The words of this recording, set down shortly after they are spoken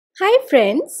Hi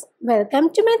friends,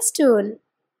 welcome to Mathstoon.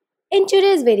 In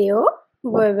today's video,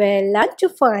 we will learn to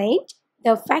find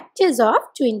the factors of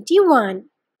 21.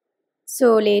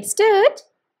 So let's start.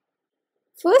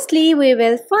 Firstly, we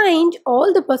will find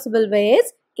all the possible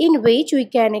ways in which we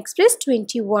can express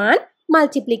 21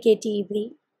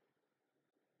 multiplicatively.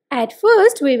 At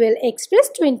first, we will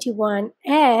express 21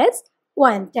 as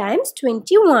 1 times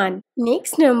 21.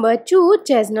 Next, number 2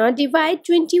 does not divide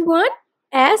 21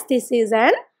 as this is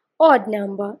an odd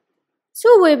number.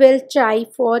 So we will try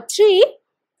for 3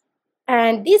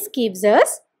 and this gives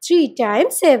us 3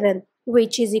 times 7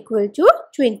 which is equal to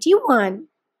 21.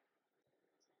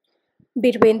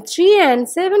 Between 3 and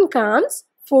 7 comes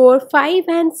 4, 5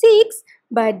 and 6,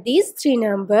 but these three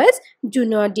numbers do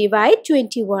not divide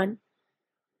 21.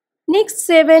 Next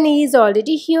 7 is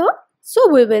already here, so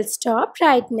we will stop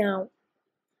right now.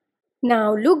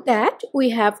 Now look that we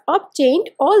have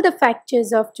obtained all the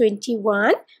factors of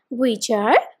 21 which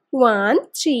are 1,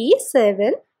 3,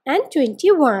 7 and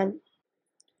 21.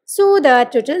 So the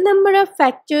total number of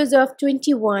factors of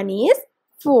 21 is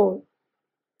 4.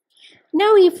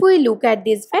 Now if we look at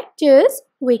these factors,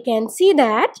 we can see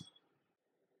that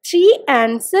 3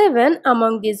 and 7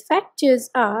 among these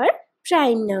factors are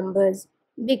prime numbers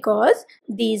because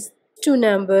these two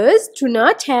numbers do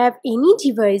not have any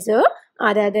divisor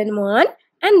other than 1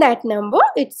 and that number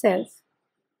itself.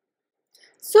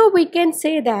 So we can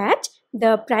say that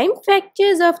the prime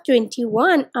factors of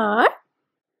 21 are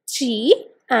 3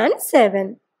 and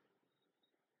 7.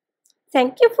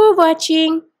 Thank you for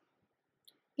watching.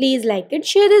 Please like and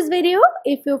share this video.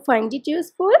 If you find it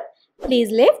useful, please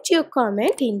leave your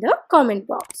comment in the comment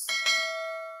box.